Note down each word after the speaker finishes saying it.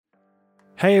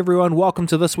Hey everyone, welcome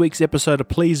to this week's episode of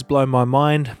Please Blow My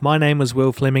Mind. My name is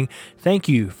Will Fleming. Thank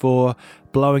you for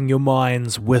blowing your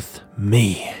minds with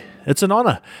me. It's an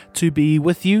honor to be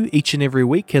with you each and every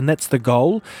week, and that's the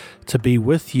goal, to be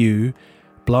with you,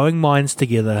 blowing minds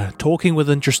together, talking with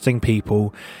interesting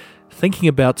people, thinking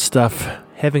about stuff,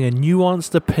 having a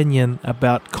nuanced opinion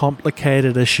about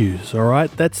complicated issues, alright?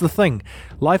 That's the thing.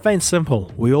 Life ain't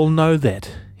simple. We all know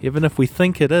that. Even if we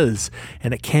think it is,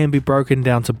 and it can be broken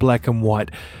down to black and white,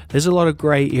 there's a lot of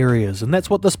grey areas, and that's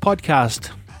what this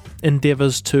podcast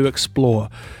endeavours to explore.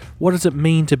 What does it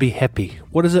mean to be happy?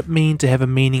 What does it mean to have a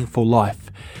meaningful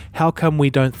life? How come we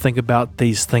don't think about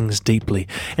these things deeply?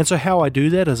 And so how I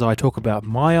do that is I talk about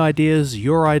my ideas,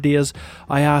 your ideas.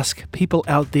 I ask people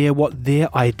out there what their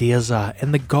ideas are,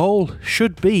 and the goal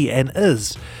should be and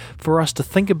is for us to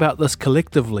think about this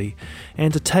collectively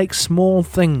and to take small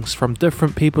things from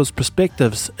different people's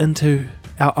perspectives into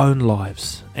our own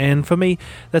lives. And for me,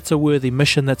 that's a worthy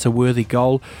mission, that's a worthy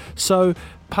goal. So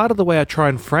part of the way I try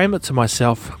and frame it to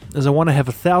myself is I want to have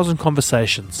 1,000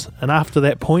 conversations, and after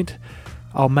that point,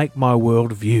 I'll make my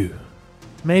world view.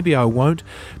 Maybe I won't,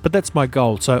 but that's my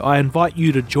goal. So I invite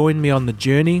you to join me on the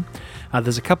journey.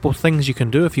 There's a couple of things you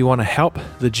can do if you want to help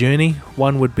the journey.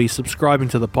 One would be subscribing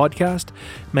to the podcast,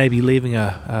 maybe leaving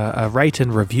a rate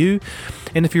and review.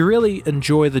 And if you really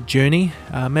enjoy the journey,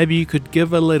 maybe you could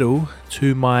give a little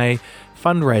to my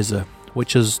fundraiser,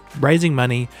 which is raising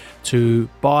money to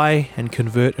buy and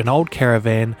convert an old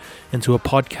caravan into a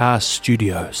podcast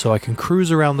studio so I can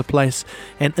cruise around the place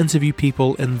and interview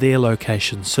people in their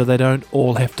locations so they don't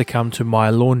all have to come to my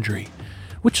laundry.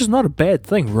 Which is not a bad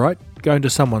thing, right? Going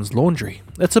to someone's laundry.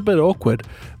 It's a bit awkward,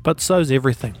 but so's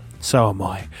everything. So am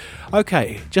I.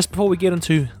 Okay, just before we get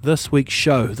into this week's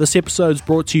show, this episode's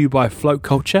brought to you by Float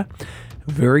Culture.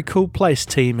 Very cool place,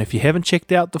 team. If you haven't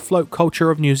checked out the float culture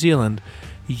of New Zealand,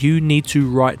 you need to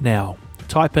right now.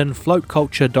 Type in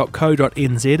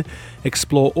floatculture.co.nz,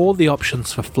 explore all the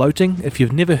options for floating. If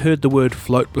you've never heard the word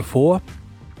float before,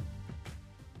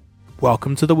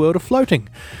 welcome to the world of floating.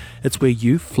 It's where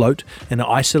you float in an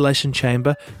isolation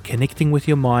chamber, connecting with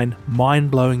your mind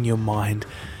blowing your mind,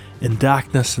 in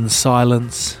darkness and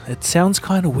silence. It sounds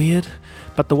kind of weird,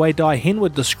 but the way Di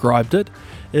Henwood described it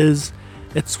is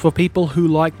it's for people who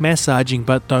like massaging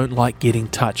but don't like getting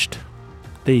touched.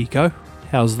 There you go.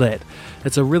 How's that?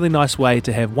 It's a really nice way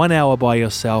to have 1 hour by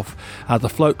yourself. The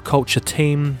Float Culture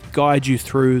team guide you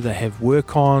through. They have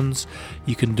work-ons.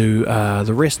 You can do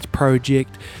the REST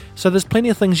project. So there's plenty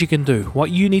of things you can do.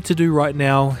 What you need to do right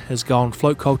now is go on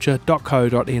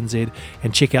floatculture.co.nz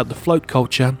and check out the Float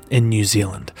Culture in New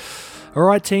Zealand.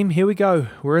 Alright team, here we go.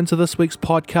 We're into this week's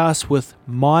podcast with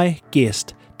my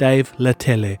guest, Dave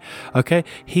Letele. Okay,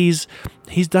 he's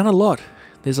done a lot.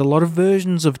 There's a lot of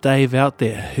versions of Dave out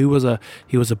there. He was a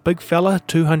big fella,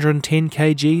 210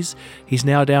 kgs. He's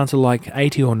now down to like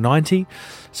 80 or 90.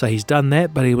 So he's done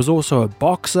that, but he was also a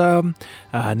boxer.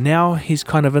 Now he's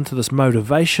kind of into this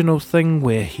motivational thing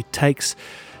where he takes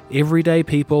everyday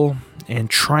people and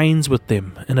trains with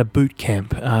them in a boot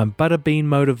camp. Butterbean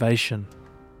motivation.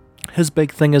 His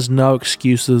big thing is no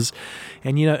excuses.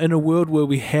 And you know, in a world where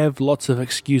we have lots of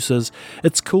excuses,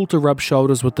 it's cool to rub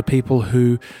shoulders with the people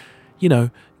who, you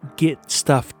know, get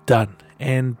stuff done.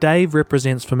 And Dave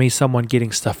represents for me someone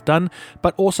getting stuff done,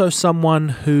 but also someone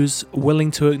who's willing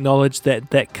to acknowledge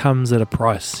that that comes at a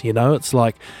price. You know, it's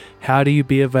like, how do you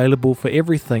be available for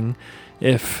everything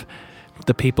if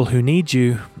the people who need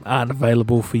you aren't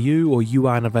available for you or you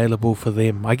aren't available for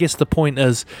them? I guess the point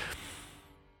is,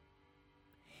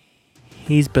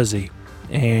 he's busy,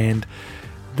 and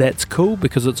that's cool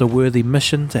because it's a worthy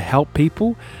mission to help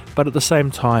people, but at the same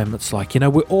time it's like, you know,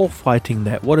 we're all fighting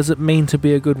that. What does it mean to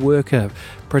be a good worker,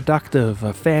 productive,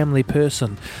 a family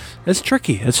person? It's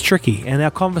tricky, and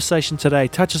our conversation today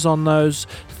touches on those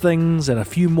things and a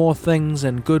few more things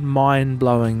and good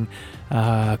mind-blowing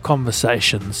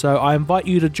conversation. So I invite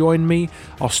you to join me.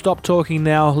 I'll stop talking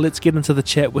now. Let's get into the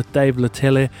chat with Dave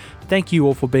Letele. Thank you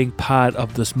all for being part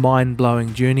of this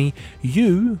mind-blowing journey.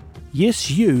 You,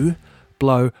 yes you,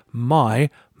 blow my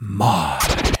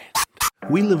mind.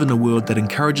 We live in a world that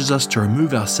encourages us to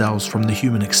remove ourselves from the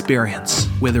human experience,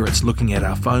 whether it's looking at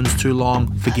our phones too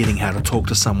long, forgetting how to talk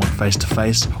to someone face to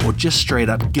face, or just straight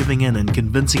up giving in and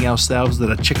convincing ourselves that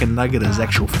a chicken nugget is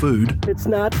actual food. It's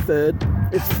not food,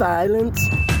 it's silence.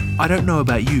 I don't know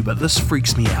about you, but this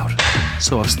freaks me out.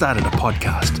 So I've started a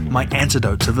podcast, my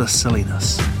antidote to this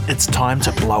silliness. It's time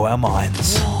to blow our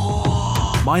minds.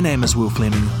 My name is Will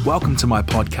Fleming. Welcome to my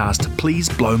podcast, Please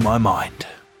Blow My Mind.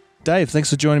 Dave, thanks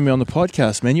for joining me on the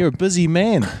podcast, man. You're a busy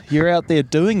man. You're out there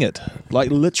doing it, like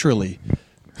literally.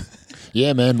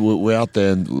 Yeah, man, we're out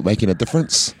there and making a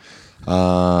difference,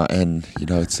 and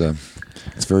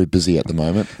it's very busy at the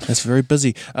moment. It's very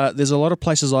busy. There's a lot of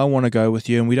places I want to go with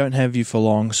you, and we don't have you for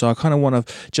long, so I kind of want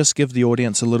to just give the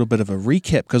audience a little bit of a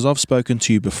recap, because I've spoken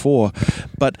to you before,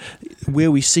 but where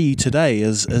we see you today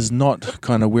is not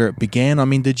kind of where it began. I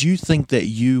mean, did you think that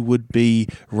you would be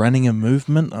running a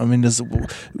movement? I mean, as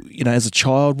a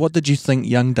child, what did you think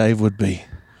young Dave would be?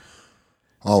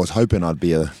 I was hoping I'd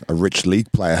be a rich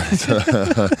league player.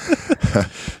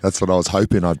 That's what I was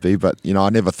hoping I'd be. But, I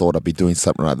never thought I'd be doing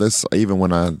something like this. Even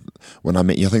when I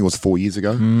met you, I think it was 4 years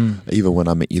ago. Even when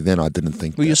I met you then, I didn't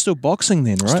think Well, you're still boxing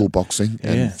then, right? Still boxing,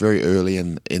 and very early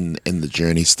in the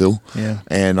journey still. Yeah.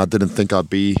 And I didn't think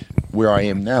I'd be where I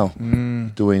am now,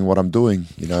 doing what I'm doing,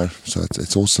 So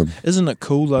it's awesome. Isn't it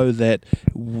cool, though, that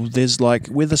there's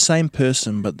we're the same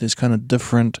person, but there's kind of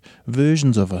different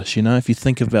versions of us, If you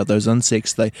think about those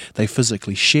insects they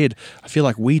physically shed, I feel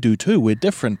like we do too. We're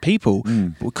different people.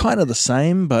 We're kind of the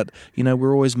same, but,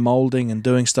 we're always molding and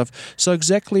doing stuff. So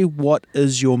exactly what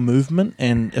is your movement?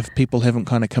 And if people haven't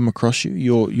kind of come across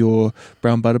you, your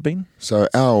Brown Butterbean? So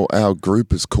our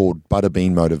group is called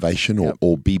Butterbean Motivation,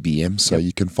 or BBM. So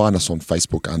you can find us on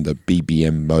Facebook under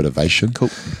BBM Motivation. Cool.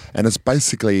 And it's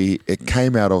basically, it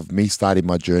came out of me starting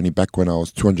my journey back when I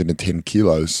was 210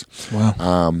 kilos.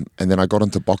 Wow. And then I got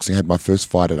into boxing, had my first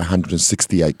fight at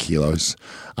 168 kilos.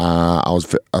 I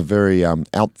was a very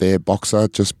out there boxer,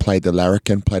 just played the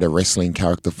larrikin, played a wrestling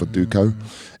character for Duco,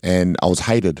 and I was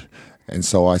hated. And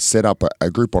so I set up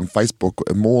a group on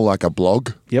Facebook, more like a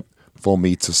blog. Yep. For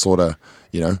me to sort of,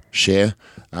 share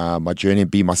my journey and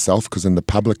be myself, because in the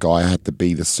public eye I had to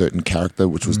be the certain character,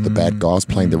 which was the bad guy. I was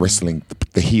playing the wrestling,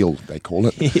 the heel, they call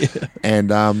it. Yeah.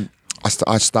 And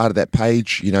I started that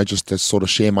page, just to sort of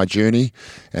share my journey.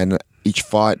 And each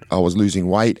fight I was losing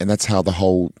weight, and that's how the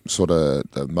whole sort of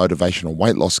the motivational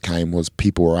weight loss came, was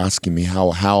people were asking me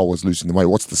how I was losing the weight.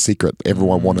 What's the secret?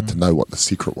 Everyone wanted to know what the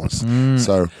secret was.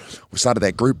 So we started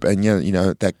that group, and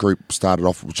that group started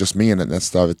off with just me, and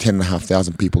that's over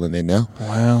 10,500 people in there now.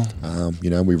 Wow.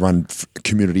 We run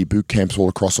community boot camps all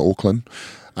across Auckland.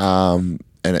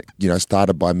 And it,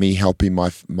 started by me helping my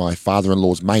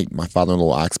father-in-law's mate. My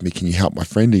father-in-law asked me, "Can you help my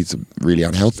friend? He's really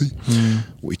unhealthy."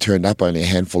 We turned up, only a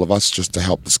handful of us, just to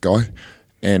help this guy.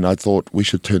 And I thought we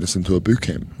should turn this into a boot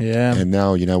camp. Yeah. And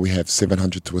now, we have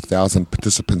 700 to 1,000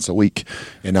 participants a week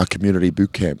in our community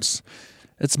boot camps.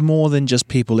 It's more than just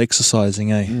people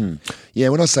exercising, eh? Yeah,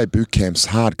 when I say boot camp's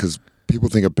hard, because people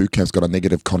think a boot camp's got a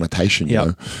negative connotation, you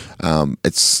know.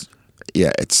 It's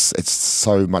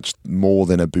so much more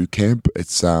than a boot camp.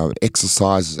 It's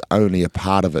exercise is only a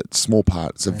part of it, small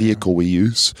part. It's a vehicle we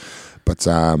use. But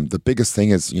the biggest thing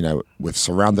is, we've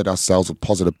surrounded ourselves with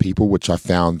positive people, which I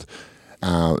found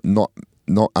not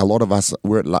a lot of us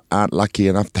aren't lucky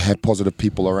enough to have positive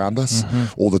people around us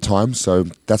all the time. So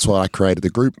that's why I created the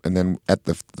group. And then at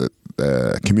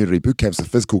the community boot camps, the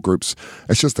physical groups,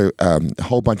 it's just a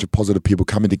whole bunch of positive people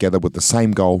coming together with the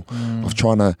same goal of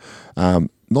trying to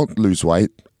not lose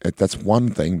weight. That's one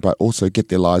thing, but also get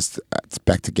their lives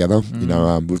back together.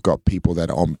 We've got people that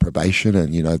are on probation,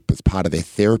 and it's part of their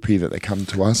therapy that they come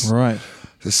to us. Right.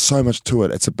 There's so much to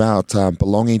it. It's about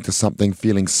belonging to something,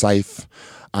 feeling safe.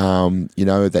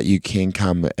 That you can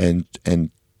come and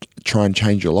try and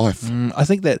change your life. I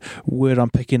think that word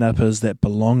I'm picking up is that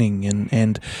belonging,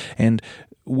 and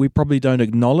we probably don't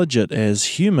acknowledge it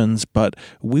as humans, but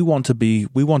we want to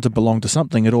belong to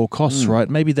something at all costs, right?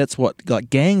 Maybe that's what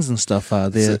gangs and stuff are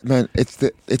there. Man,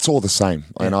 it's all the same,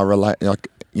 and I relate. I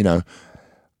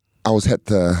was at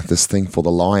this thing for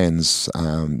the Lions.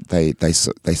 They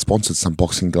sponsored some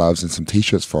boxing gloves and some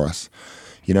T-shirts for us.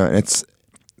 And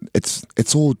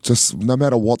it's all just, no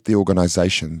matter what the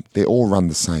organisation, they all run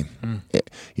the same.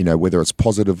 Whether it's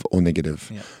positive or negative.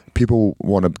 Yeah. People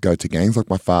want to go to gangs, like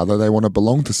my father. They want to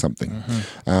belong to something.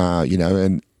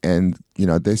 And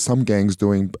there's some gangs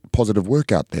doing positive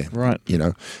work out there. Right.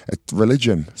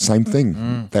 Religion, same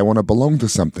thing. They want to belong to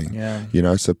something.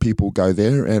 Yeah. So people go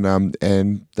there and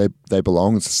they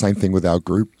belong. It's the same thing with our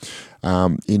group.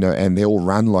 And they all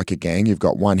run like a gang. You've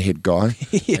got one head guy,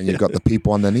 and you've got the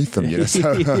people underneath them.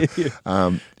 So,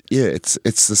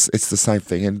 it's the same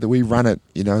thing, and we run it.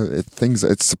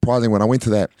 It's surprising when I went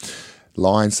to that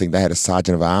Lions thing. They had a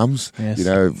sergeant of arms. Yes.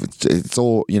 It's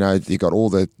all you got all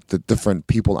the different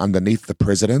people underneath the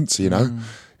presidents.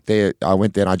 There, I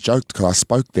went there and I joked, because I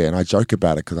spoke there and I joke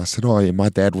about it, because I said, "Oh, yeah, my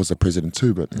dad was a president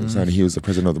too, but it was only he was the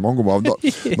president of the Mongol Mob, not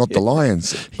the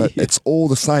Lions." But it's all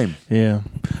the same. Yeah.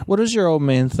 What does your old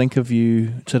man think of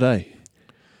you today?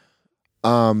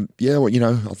 Yeah, well,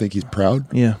 I think he's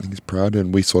proud. Yeah. I think he's proud,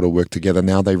 and we sort of work together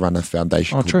now. They run a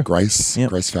foundation called true. Grace, Yep.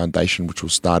 Grace Foundation, which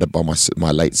was started by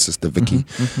my late sister Vicky,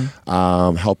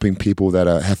 Mm-hmm. helping people that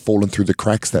have fallen through the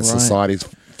cracks that Right. society's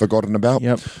forgotten about.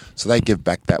 Yep. So they give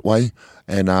back that way,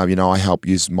 and I help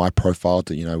use my profile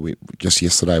to we just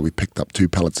yesterday we picked up 2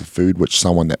 pallets of food, which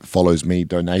someone that follows me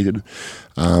donated.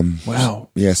 Wow.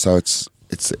 Yeah, so it's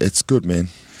good, man.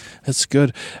 That's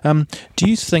good. Do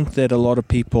you think that a lot of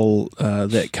people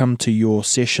that come to your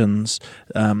sessions,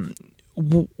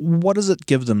 what does it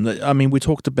give them? I mean, we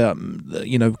talked about,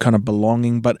 kind of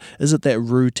belonging, but is it that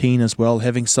routine as well,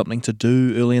 having something to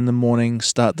do early in the morning,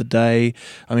 start the day?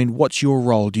 I mean, what's your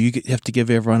role? Do you have to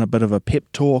give everyone a bit of a pep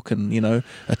talk and,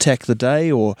 attack the day,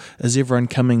 or is everyone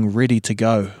coming ready to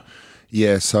go?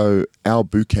 Yeah, so our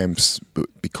boot camps,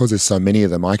 because there's so many of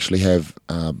them, I actually have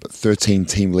 13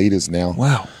 team leaders now.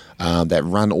 Wow. That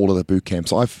run all of the boot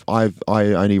camps. I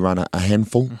only run a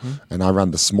handful, and I run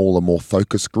the smaller, more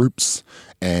focused groups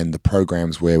and the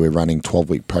programs where we're running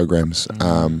 12-week programs.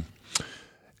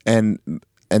 And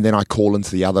then I call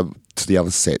into the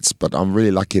other sets. But I'm really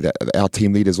lucky that our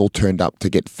team leaders all turned up to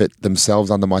get fit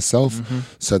themselves under myself,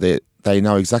 so that they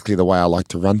know exactly the way I like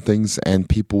to run things, and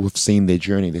people have seen their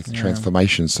journey, their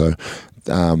transformation. So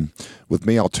with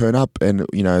me, I'll turn up, and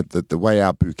the way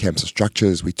our boot camps are structured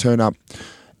is we turn up.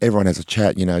 Everyone has a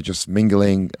chat, just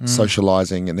mingling,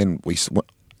 socializing, and then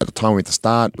at the time we have to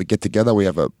start, we get together, we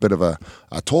have a bit of a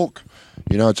talk,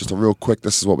 just a real quick,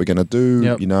 this is what we're going to do,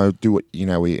 Yep. Do what,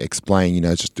 we explain,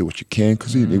 just do what you can,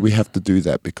 because we have to do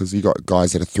that, because you got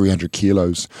guys that are 300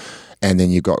 kilos, and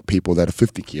then you got people that are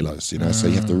 50 kilos, so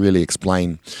you have to really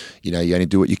explain, you only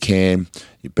do what you can,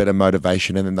 you better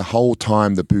motivation, and then the whole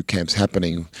time the boot camp's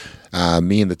happening,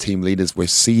 me and the team leaders, we're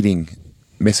seeding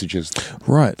messages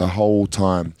Right. the whole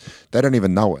time. They don't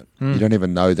even know it. You don't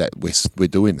even know that we're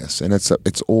doing this, and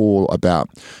it's all about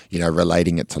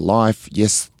relating it to life.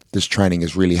 Yes, this training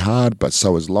is really hard, but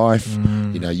so is life.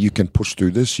 You can push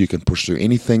through this, you can push through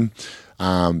anything.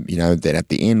 Then at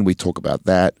the end we talk about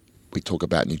that. We talk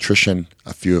about nutrition,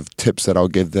 a few of tips that I'll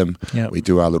give them. Yep. We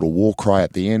do our little war cry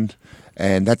at the end,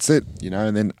 and that's it.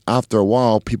 And then after a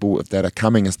while, people that are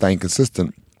coming and staying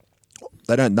consistent,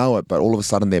 they don't know it, but all of a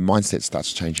sudden their mindset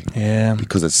starts changing. Yeah.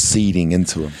 Because it's seeding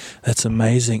into them. That's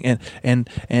amazing. And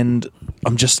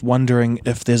I'm just wondering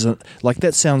if there's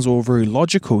that sounds all very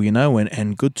logical,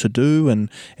 and good to do,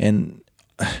 and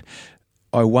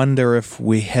I wonder if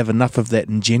we have enough of that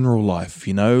in general life,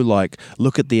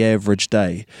 look at the average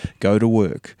day, go to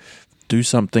work, do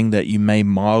something that you may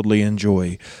mildly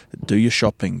enjoy, do your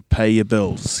shopping, pay your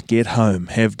bills, get home,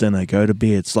 have dinner, go to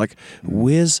bed. It's like,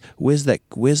 where's that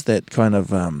kind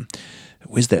of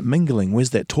where's that mingling, where's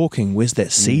that talking, where's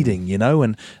that seeding,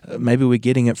 and maybe we're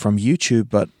getting it from YouTube,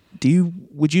 but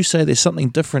would you say there's something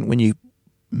different when you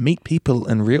meet people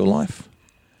in real life?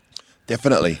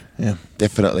 Definitely. Yeah.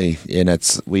 Definitely. And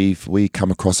we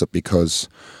come across it because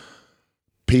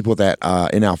people that are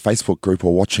in our Facebook group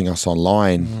or watching us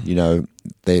online,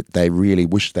 they really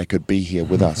wish they could be here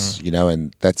with us,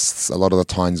 and that's a lot of the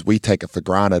times we take it for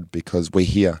granted because we're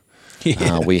here.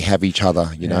 Yeah. We have each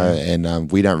other,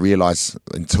 and we don't realize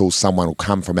until someone will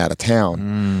come from out of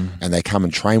town and they come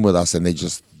and train with us, and they're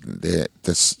just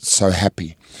so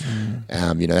happy.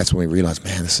 That's when we realize,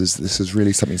 man, this is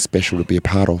really something special to be a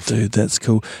part of. Dude, that's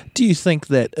cool. Do you think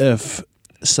that if,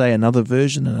 say, another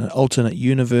version in an alternate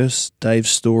universe, Dave's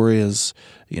story is,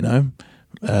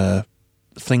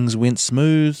 things went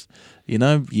smooth,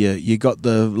 you got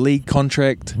the league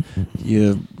contract,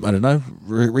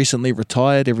 recently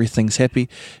retired, everything's happy.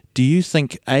 Do you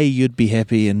think A, you'd be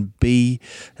happy, and B,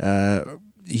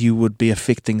 you would be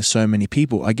affecting so many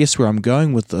people? I guess where I'm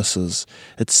going with this is,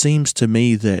 it seems to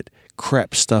me that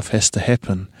crap stuff has to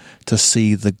happen to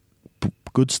see the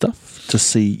good stuff, to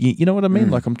see, you know what I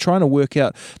mean? Like, I'm trying to work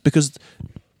out, because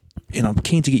I'm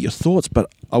keen to get your thoughts,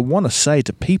 but I want to say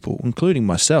to people, including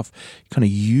myself, kind of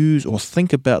use or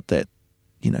think about that,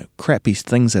 crappy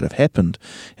things that have happened,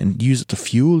 and use it to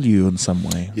fuel you in some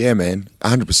way. Yeah, man,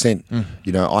 100%.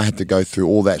 I had to go through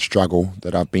all that struggle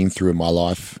that I've been through in my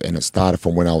life, and it started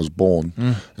from when I was born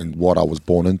and what I was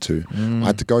born into. I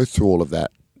had to go through all of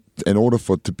that in order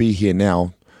to be here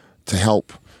now to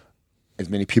help as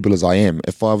many people as I am.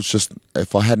 If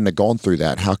I hadn't have gone through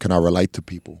that, how can I relate to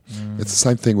people? It's the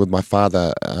same thing with my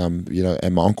father, and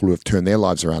my uncle, who have turned their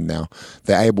lives around now.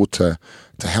 They're able to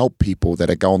help people that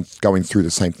are going through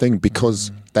the same thing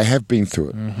because they have been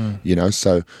through it.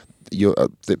 So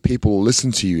that people will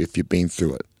listen to you if you've been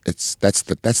through it. That's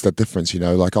the difference.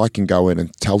 Like, I can go in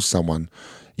and tell someone,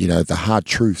 the hard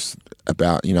truth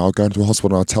about, I'll go into a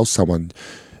hospital and I'll tell someone,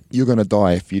 you're going to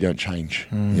die if you don't change.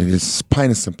 It's plain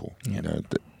and simple. You know,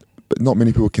 but not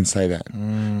many people can say that.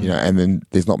 You know, and then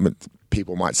there's not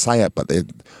people might say it, but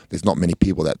there's not many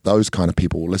people that those kind of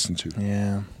people will listen to.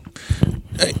 Yeah.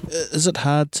 Is it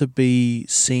hard to be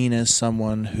seen as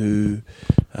someone who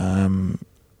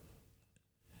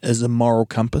is a moral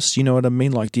compass? You know what I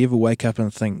mean? Like, do you ever wake up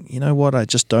and think, you know what, I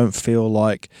just don't feel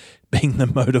like being the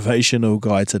motivational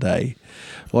guy today?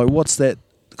 Like, what's that?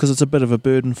 Because it's a bit of a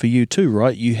burden for you too,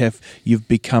 right? You've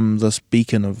become this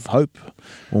beacon of hope,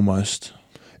 almost.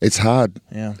 It's hard.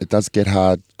 Yeah. It does get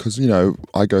hard because, you know,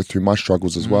 I go through my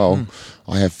struggles as well.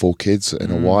 I have 4 kids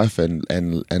and a wife and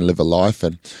live a life,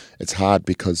 and it's hard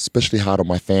because, especially hard on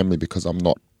my family, because I'm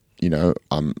not, you know,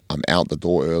 I'm out the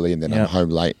door early and then I'm home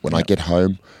late. When I get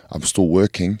home, I'm still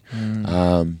working.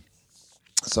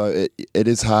 So it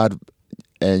is hard,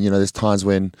 and, you know, there's times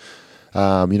when,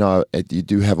 you know, you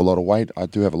do have a lot of weight. I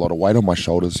do have a lot of weight on my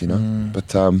shoulders, you know,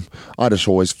 but I just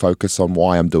always focus on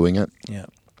why I'm doing it. Yeah.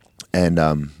 And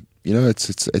you know,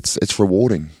 it's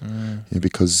rewarding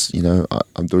because, you know,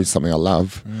 I'm doing something I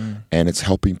love, and it's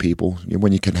helping people.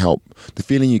 When you can help, the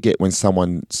feeling you get when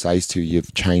someone says to you,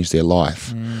 you've changed their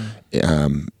life,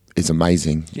 is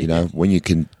amazing. You know, when you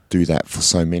can do that for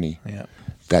so many,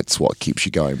 that's what keeps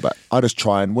you going. But I just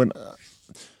try, and when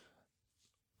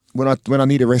I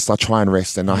need a rest, I try and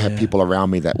rest, and I have people around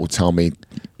me that will tell me,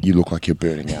 you look like you're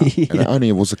burning out. And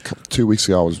it was 2 weeks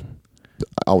ago,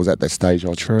 I was at that stage. I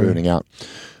was burning out.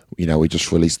 You know, we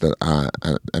just released an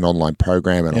online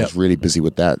program, and I was really busy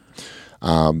with that.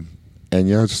 And,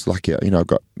 you know, just like, you know, I've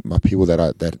got my people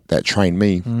that train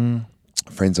me,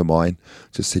 friends of mine,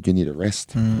 just said, you need a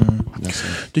rest.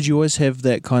 Did you always have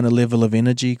that kind of level of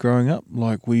energy growing up?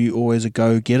 Like, were you always a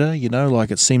go-getter, you know?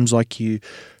 Like, it seems like you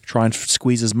try and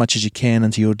squeeze as much as you can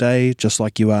into your day, just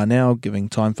like you are now, giving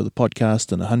time for the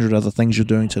podcast and 100 other things you're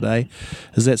doing today.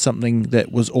 Is that something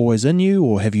that was always in you,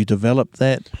 or have you developed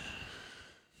that?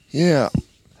 Yeah,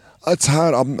 it's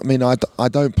hard. I mean, I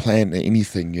don't plan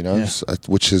anything, you know,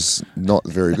 which is not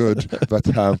very good, but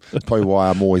probably why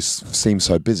I'm always seem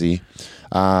so busy.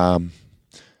 I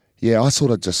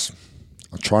sort of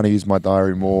I'm trying to use my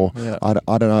diary more. I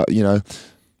don't know, you know,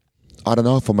 I don't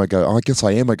know if I guess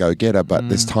I am a go-getter, but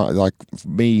this time, like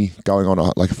me going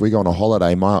on, if we go on a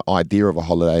holiday, my idea of a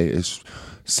holiday is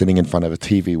sitting in front of a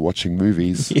TV watching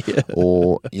movies,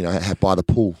 or, you know, by the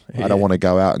pool. I don't want to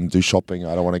go out and do shopping.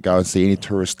 I don't want to go and see any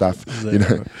tourist stuff, you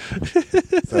know.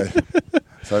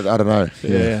 So I don't know.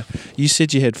 Yeah. You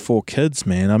said you had 4 kids,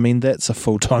 man. I mean, that's a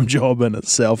full-time job in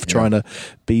itself, trying to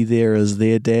be there as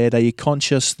their dad. Are you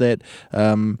conscious that,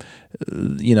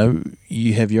 you know,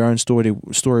 you have your own story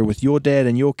with your dad,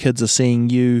 and your kids are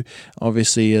seeing you,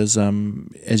 obviously, as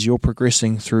you're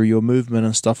progressing through your movement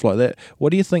and stuff like that? What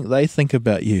do you think they think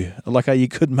about you? Like, are you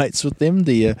good mates with them?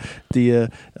 Do you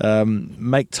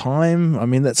make time? I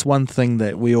mean, that's one thing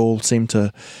that we all seem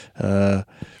to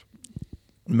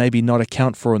maybe not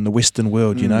account for in the Western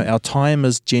world. You know, our time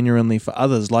is genuinely for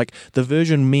others. Like, the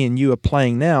version me and you are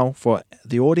playing now for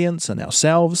the audience and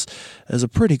ourselves is a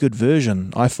pretty good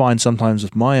version. I find sometimes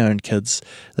with my own kids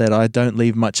that I don't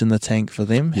leave much in the tank for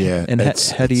them. And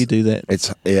how do you do that?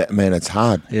 It's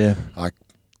hard. Like,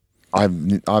 I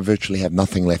virtually have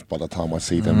nothing left by the time I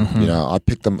see them. You know, I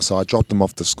pick them, so I drop them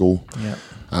off to school.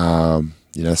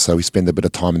 You know, so we spend a bit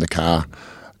of time in the car.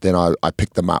 Then I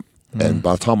pick them up. And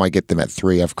by the time I get them at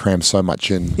 3, I've crammed so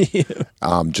much in,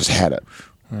 just had it.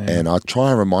 And I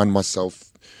try and remind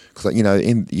myself, because, you know,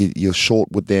 you're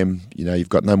short with them, you know, you've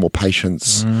got no more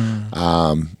patience. And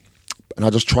I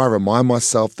just try and remind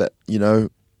myself that, you know,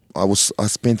 I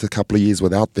spent a couple of years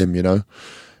without them, you know,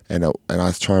 and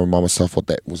I try and remind myself what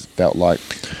that felt like.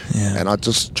 And I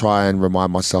just try and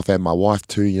remind myself, and my wife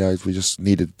too, you know, we just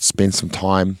need to spend some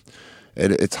time.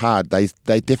 It's hard. They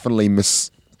definitely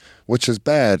miss, which is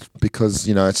bad, because,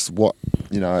 you know, it's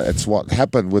what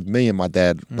happened with me and my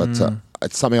dad. But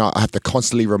it's something I have to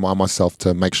constantly remind myself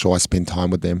to make sure I spend time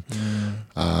with them.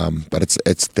 But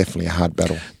it's definitely a hard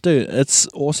battle. Dude, it's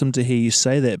awesome to hear you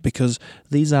say that, because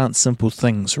these aren't simple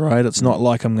things, right? It's not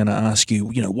like I'm going to ask you,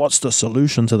 you know, what's the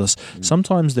solution to this?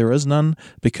 Sometimes there is none,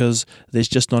 because there's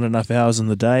just not enough hours in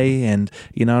the day. And,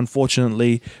 you know,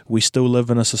 unfortunately, we still live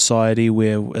in a society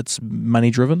where it's money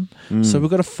driven. So we've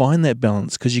got to find that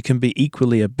balance, because you can be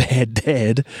equally a bad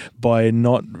dad by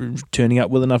not turning up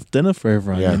with enough dinner for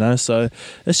everyone, you know? So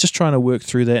it's just trying to work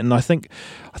through that. And I think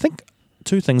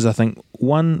 2 things.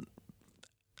 One,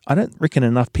 I don't reckon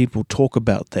enough people talk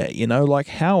about that, like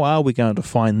how are we going to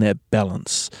find that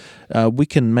balance? We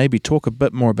can maybe talk a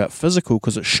bit more about physical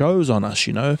because it shows on us,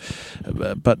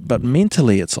 but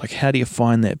mentally it's like, how do you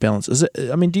find that balance?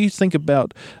 Do you think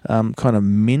about kind of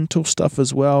mental stuff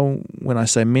as well? When I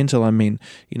say mental, I mean,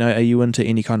 are you into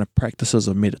any kind of practices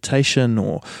of meditation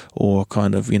or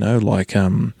kind of,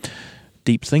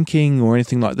 deep thinking or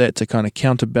anything like that to kind of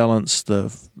counterbalance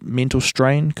the mental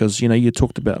strain? Because you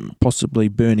talked about possibly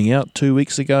burning out 2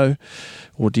 weeks ago,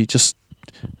 or do you just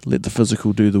let the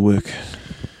physical do the work?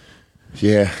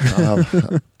 Yeah,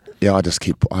 I just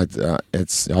keep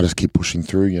pushing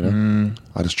through.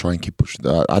 I just try and keep pushing.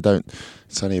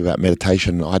 It's only about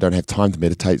meditation. I don't have time to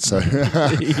meditate, so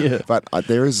yeah. But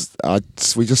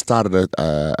we just started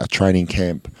a training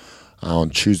camp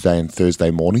on Tuesday and Thursday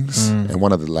mornings, and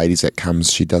one of the ladies that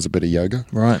comes, she does a bit of yoga.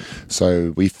 Right.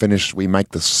 So we make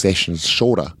the sessions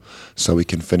shorter, so we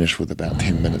can finish with about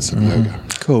 10 minutes of yoga.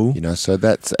 Cool. So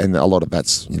and a lot of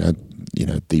that's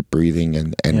deep breathing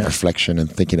and reflection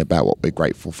and thinking about what we're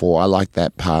grateful for. I like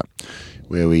that part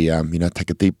where we take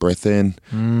a deep breath in.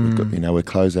 We're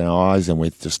closing our eyes and we're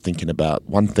just thinking about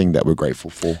one thing that we're grateful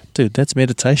for. Dude, that's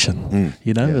meditation.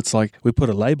 It's like we put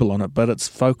a label on it, but it's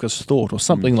focused thought or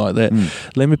something like that.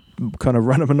 Let me kind of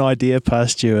run up an idea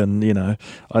past you, and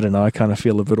I don't know, I kind of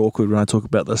feel a bit awkward when I talk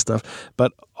about this stuff,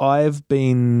 but I've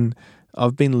been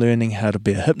learning how to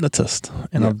be a hypnotist,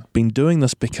 and I've been doing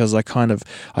this because I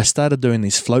started doing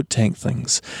these float tank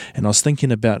things, and I was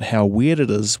thinking about how weird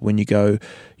it is when you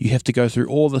have to go through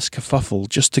all this kerfuffle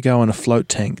just to go in a float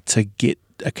tank to get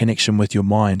a connection with your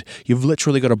mind. You've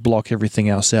literally got to block everything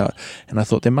else out. And I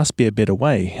thought there must be a better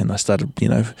way. And I started,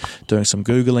 doing some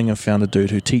Googling and found a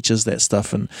dude who teaches that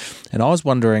stuff. And I was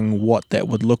wondering what that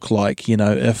would look like,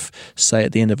 if, say,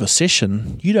 at the end of a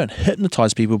session, you don't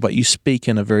hypnotize people, but you speak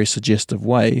in a very suggestive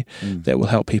way that will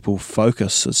help people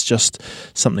focus. It's just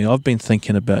something I've been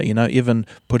thinking about, even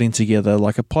putting together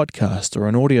like a podcast or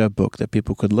an audio book that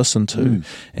people could listen to,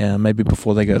 and maybe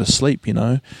before they go to sleep,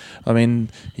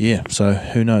 so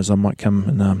who knows, I might come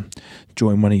and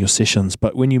join one of your sessions.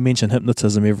 But when you mention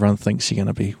hypnotism, everyone thinks you're going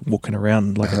to be walking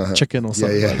around like a chicken or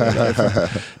something like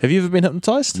that. Have you ever been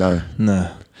hypnotized? No.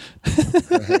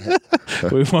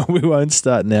 We won't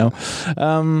start now.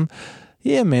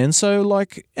 Yeah, man. So,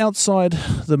 like, outside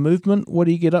the movement, what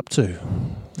do you get up to?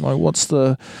 Like, what's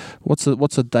a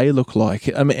day look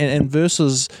like? I mean, and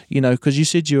versus, because you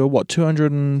said you were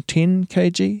 210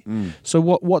 kg. So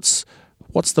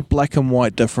what's the black and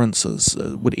white differences?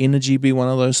 Would energy be one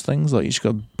of those things? Like, you just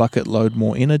got to bucket load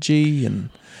more energy and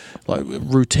like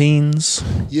routines?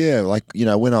 Yeah, like,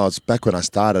 when I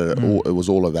started, it was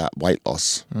all about weight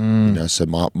loss. So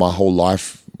my whole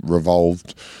life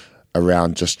revolved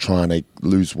around just trying to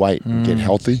lose weight and get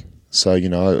healthy. So,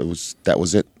 that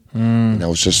was it. And I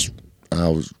was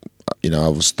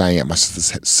staying at my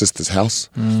sister's house,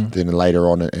 then later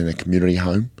on in a community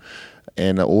home.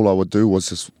 And all I would do was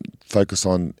just focus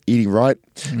on eating right,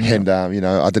 and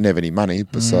I didn't have any money,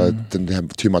 but so I didn't have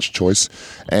too much choice,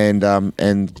 and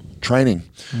training,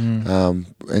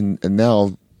 and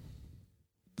now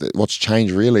what's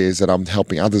changed really is that I'm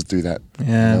helping others do that.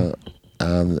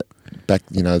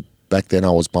 Back then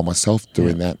I was by myself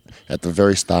doing that at the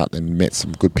very start, and met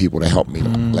some good people to help me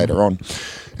later on,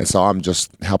 and so I'm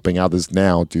just helping others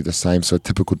now do the same. So a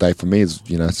typical day for me is,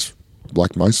 it's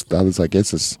like most others, I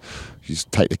guess, is you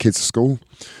just take the kids to school,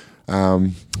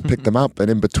 pick them up, and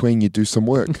in between you do some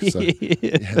work. So,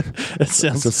 It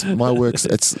sounds. It's just my work's.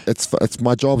 It's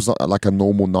my job's not like a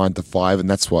normal 9 to 5, and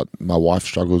that's what my wife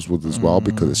struggles with as well,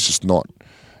 because it's just not,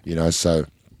 So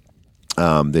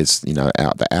there's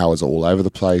the hours are all over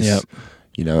the place.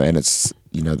 And it's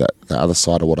the other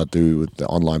side of what I do with the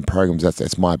online programs,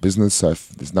 that's my business. So if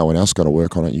there's no one else got to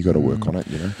work on it, you got to work on it.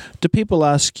 Do people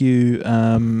ask you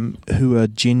who are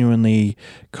genuinely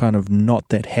kind of not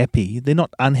that happy? They're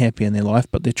not unhappy in their life,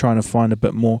 but they're trying to find a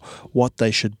bit more what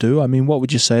they should do. I mean, what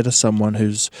would you say to someone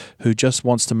who just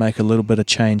wants to make a little bit of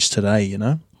change today?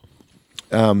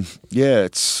 I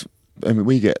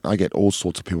get all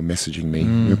sorts of people messaging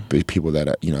me. People that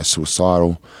are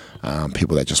suicidal,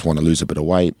 people that just want to lose a bit of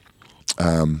weight.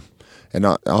 And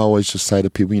I always just say to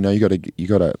people, you got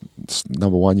to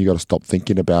number one, you got to stop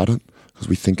thinking about it, because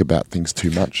we think about things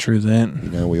too much. True that.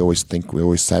 We always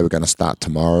say we're going to start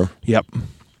tomorrow. Yep.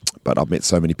 But I've met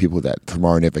so many people that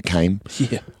tomorrow never came.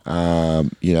 Yeah.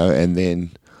 And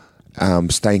then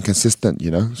staying consistent.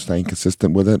 Staying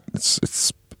consistent with it.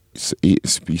 It's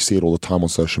you see it all the time on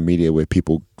social media, where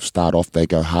people start off, they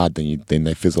go hard, then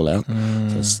they fizzle out.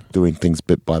 So it's doing things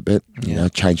bit by bit,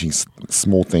 changing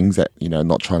small things that,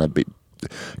 not trying to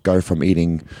go from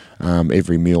eating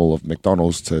every meal of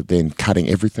McDonald's to then cutting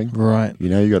everything. Right. You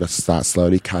know, you got to start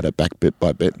slowly, cut it back bit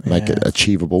by bit, make it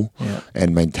achievable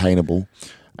and maintainable.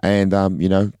 And, you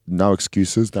know, no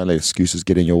excuses. Don't let excuses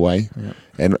get in your way.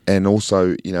 Yeah. And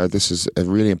also, you know, this is a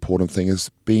really important thing,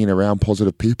 is being around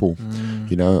positive people.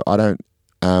 You know, I don't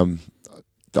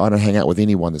hang out with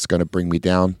anyone that's going to bring me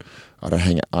down.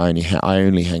 I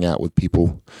only hang out with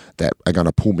people that are going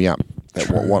to pull me up, that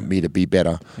want me to be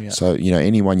better. Yeah. So, you know,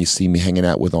 anyone you see me hanging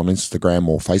out with on Instagram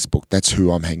or Facebook, that's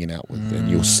who I'm hanging out with. And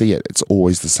you'll see it. It's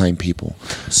always the same people.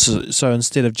 So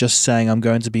instead of just saying I'm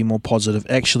going to be more positive,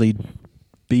 actually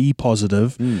be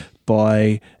positive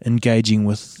by engaging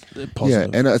with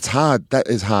positive. Yeah, and it's hard. That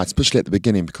is hard, especially at the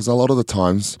beginning, because a lot of the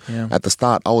times at the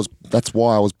start, that's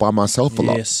why I was by myself a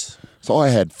lot. So I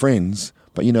had friends,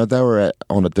 but, you know, they were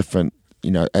on a different,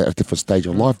 you know, at a different stage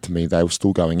of life to me. They were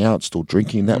still going out, still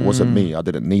drinking. That wasn't me. I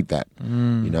didn't need that,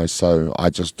 you know, so I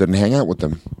just didn't hang out with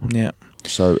them. Yeah.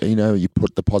 So, you know, you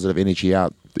put the positive energy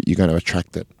out, you're going to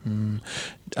attract it.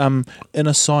 In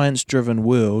a science-driven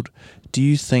world, do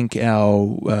you think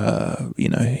our, you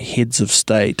know, heads of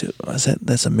state,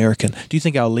 that's American, do you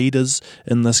think our leaders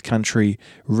in this country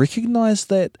recognise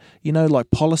that, you know,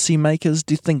 like policymakers,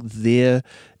 do you think they're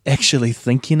actually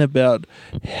thinking about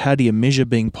how do you measure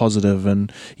being positive?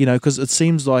 And, you know, because it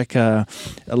seems like a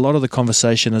lot of the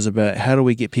conversation is about how do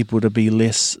we get people to be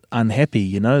less unhappy.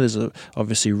 You know, there's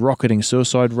obviously rocketing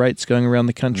suicide rates going around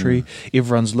the country.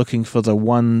 Everyone's looking for the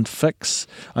one fix.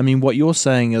 I mean, what you're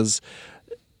saying is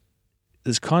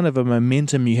there's kind of a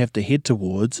momentum you have to head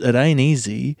towards. It ain't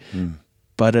easy,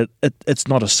 but it's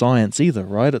not a science either,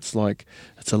 right? It's like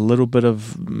it's a little bit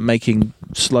of making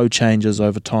slow changes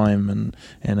over time and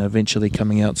eventually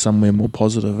coming out somewhere more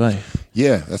positive, eh?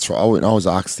 Yeah, that's right. I was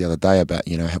asked the other day about,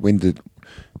 you know, when did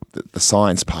the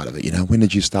science part of it, you know, when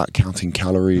did you start counting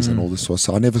calories and all this sort of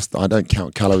stuff? I don't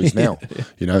count calories now,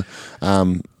 you know.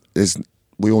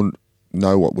 We all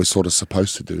know what we're sort of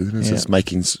supposed to do. It's just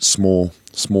making small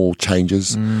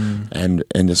changes and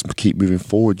just keep moving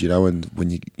forward, you know. And when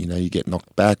you get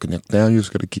knocked back and knocked down, you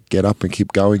just got to get up and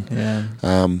keep going.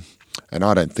 And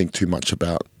I don't think too much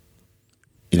about,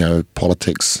 you know,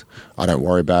 politics. I don't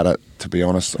worry about it, to be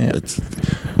honest.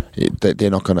 They're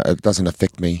not gonna. It doesn't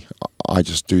affect me. I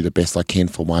just do the best I can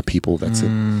for my people. That's it.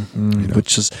 You know?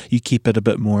 Which is, you keep it a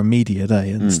bit more immediate, eh?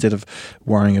 Instead of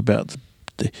worrying about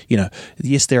you know,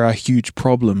 yes, there are huge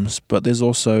problems, but there's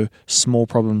also small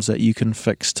problems that you can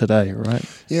fix today, right?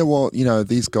 Yeah, well, you know,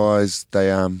 these guys, they,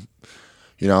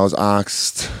 you know, I was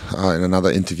asked in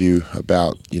another interview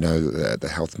about, you know, the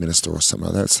health minister or something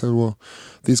like that. So, well,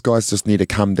 these guys just need to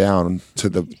come down to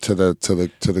the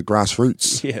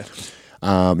grassroots.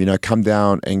 Yeah. You know, come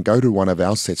down and go to one of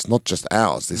our sets, not just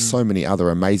ours. There's so many other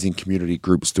amazing community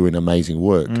groups doing amazing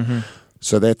work.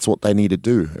 So that's what they need to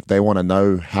do. If they want to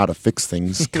know how to fix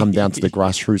things, come down to the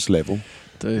grassroots level.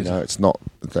 Dude. You know, it's not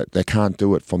that they can't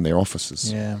do it from their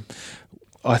offices. Yeah.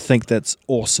 I think that's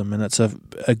awesome, and it's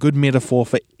a good metaphor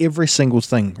for every single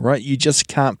thing, right? You just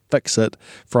can't fix it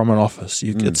from an office.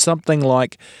 It's something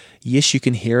like, yes, you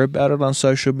can hear about it on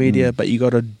social media, but you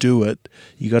got to do it.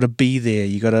 You got to be there.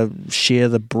 You got to share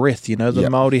the breath. You know, the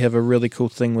Māori have a really cool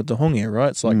thing with the hongia, right?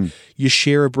 It's like you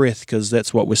share a breath because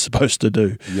that's what we're supposed to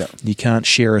do. You can't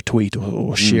share a tweet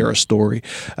or share a story.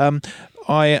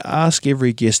 I ask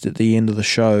every guest at the end of the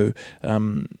show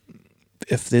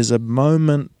if there's a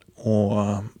moment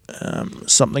or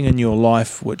something in your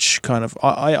life which kind of,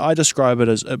 I describe it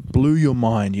as it blew your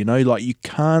mind, you know, like you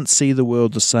can't see the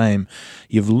world the same.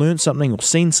 You've learned something or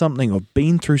seen something or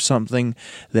been through something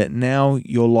that now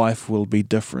your life will be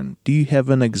different. Do you have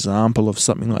an example of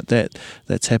something like that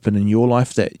that's happened in your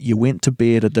life, that you went to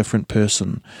bed a different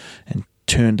person and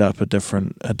turned up a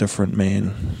different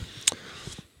man?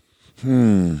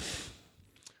 There's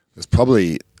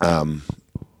probably a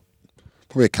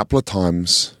couple of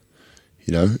times,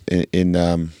 you know, in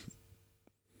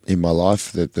my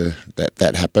life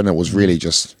that happened. It was really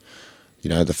just, you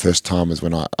know, the first time was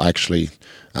when I actually,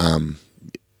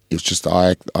 it was just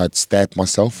I'd stabbed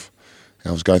myself.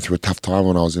 I was going through a tough time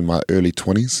when I was in my early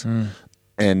 20s,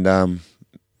 and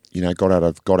you know, got out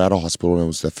of hospital, and it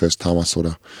was the first time I sort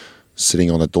of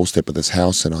sitting on the doorstep of this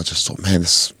house, and I just thought, man,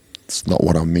 it's not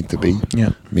what I'm meant to be.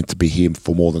 I'm meant to be here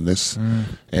for more than this.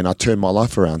 And I turned my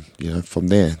life around, you know, from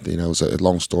there. You know, it was a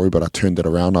long story, but I turned it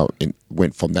around. I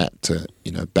went from that to,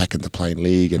 you know, back into playing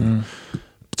league and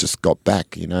just got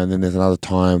back, you know. And then there's another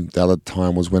time. The other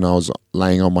time was when I was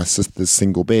laying on my sister's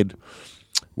single bed.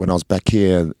 When I was back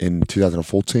here in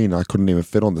 2014, I couldn't even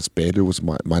fit on this bed. It was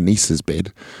my niece's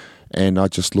bed. And I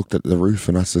just looked at the roof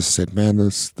and I just said, man,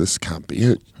 this can't be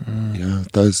it. You know,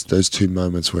 those 2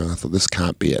 moments where I thought, this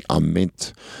can't be it. I'm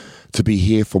meant to be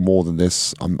here for more than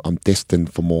this. I'm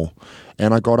destined for more.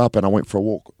 And I got up and I went for a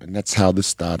walk, and that's how this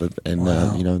started. And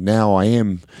you know, now I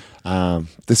am.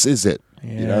 This is it.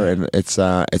 Yeah. You know, and it's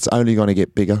only going to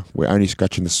get bigger. We're only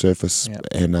scratching the surface,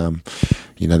 and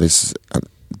you know,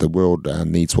 the world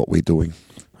needs what we're doing.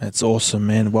 That's awesome,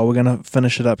 man. Well, we're going to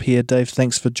finish it up here. Dave,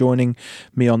 thanks for joining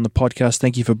me on the podcast.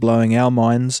 Thank you for blowing our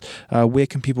minds. Where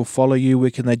can people follow you? Where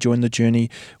can they join the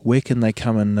journey? Where can they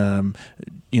come and,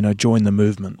 join the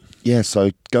movement? Yeah, so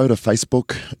go to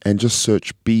Facebook and just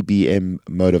search BBM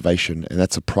Motivation, and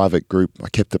that's a private group. I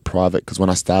kept it private because when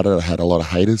I started, I had a lot of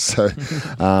haters. So,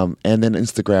 and then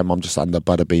Instagram, I'm just under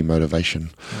Butterbean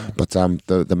Motivation. Yeah. But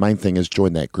the main thing is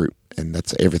join that group, and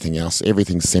that's everything else.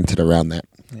 Everything's centered around that.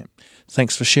 Yeah.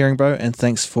 Thanks for sharing, bro, and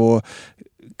thanks for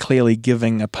clearly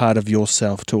giving a part of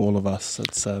yourself to all of us.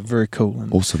 It's very cool.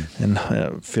 And, awesome. And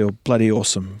feel bloody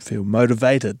awesome. Feel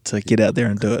motivated to get out there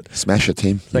and do it. Smash it,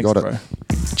 team. Thanks, you got bro. it.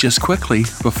 Just quickly,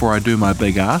 before I do my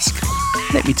big ask,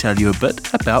 let me tell you a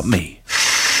bit about me.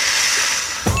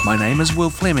 My name is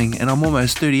Will Fleming and I'm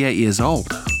almost 38 years old.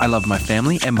 I love my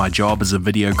family and my job as a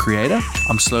video creator.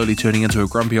 I'm slowly turning into a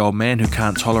grumpy old man who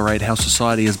can't tolerate how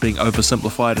society is being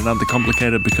oversimplified and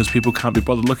undercomplicated because people can't be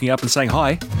bothered looking up and saying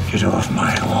hi. Get off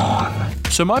my lawn.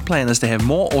 So my plan is to have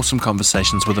more awesome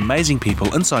conversations with amazing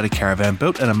people inside a caravan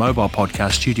built in a mobile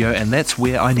podcast studio, and that's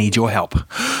where I need your help.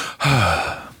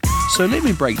 So let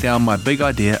me break down my big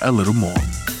idea a little more.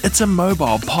 It's a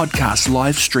mobile podcast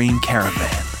live stream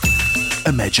caravan.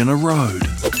 Imagine a road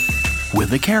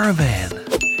with a caravan,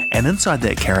 and inside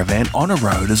that caravan on a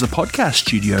road is a podcast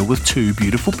studio with 2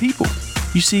 beautiful people.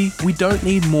 You see, we don't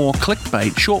need more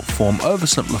clickbait, short form,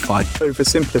 oversimplified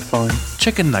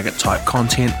chicken nugget type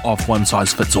content of one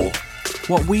size fits all.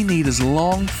 What we need is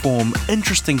long form,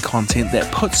 interesting content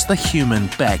that puts the human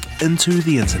back into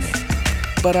the internet.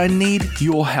 But I need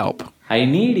your help. I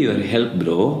need your help,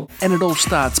 bro. And it all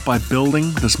starts by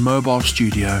building this mobile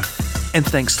studio. And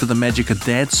thanks to the magic of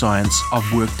dad science,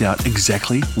 I've worked out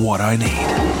exactly what I need.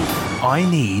 I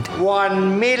need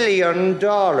 $1 million.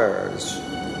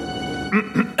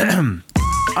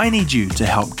 I need you to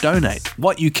help donate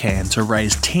what you can to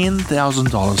raise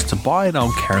 $10,000 to buy an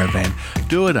old caravan,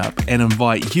 do it up, and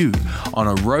invite you on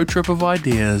a road trip of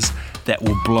ideas that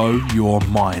will blow your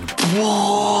mind.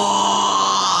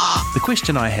 The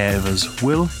question I have is,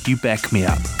 will you back me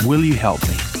up? Will you help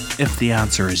me? If the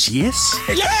answer is yes,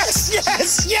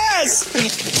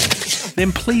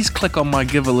 then please click on my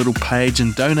Give a Little page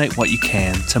and donate what you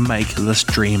can to make this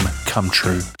dream come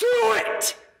true. Do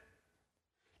it!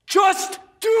 Just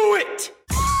do it!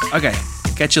 Okay,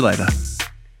 catch you later.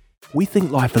 We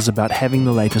think life is about having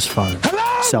the latest phone,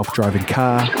 self-driving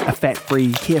car, a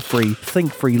fat-free, carefree,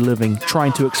 think-free living,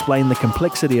 trying to explain the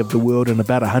complexity of the world in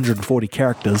about 140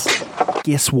 characters.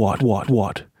 Guess what?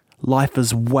 Life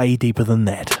is way deeper than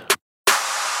that.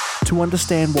 To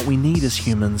understand what we need as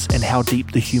humans and how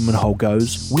deep the human hole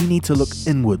goes, we need to look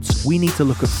inwards. We need to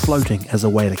look at floating as a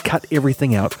way to cut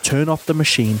everything out, turn off the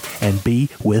machine, and be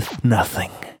with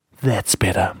nothing. That's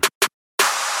better.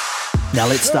 Now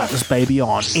let's start this baby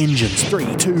on. Engines,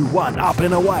 3, 2, 1, up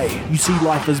and away. You see,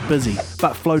 life is busy,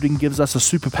 but floating gives us a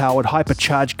superpowered,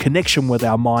 hypercharged connection with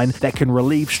our mind that can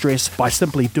relieve stress by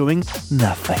simply doing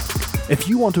nothing. If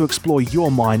you want to explore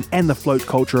your mind and the float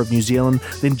culture of New Zealand,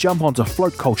 then jump onto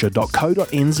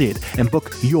floatculture.co.nz and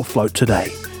book your float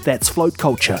today. That's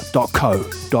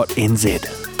floatculture.co.nz.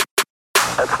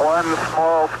 It's one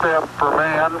small step for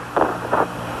man,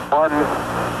 one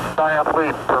giant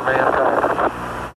leap for mankind.